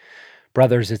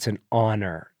 Brothers, it's an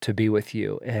honor to be with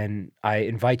you, and I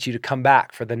invite you to come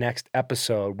back for the next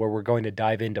episode where we're going to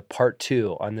dive into part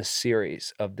 2 on this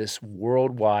series of this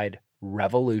worldwide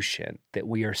revolution that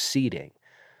we are seeding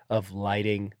of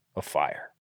lighting a fire.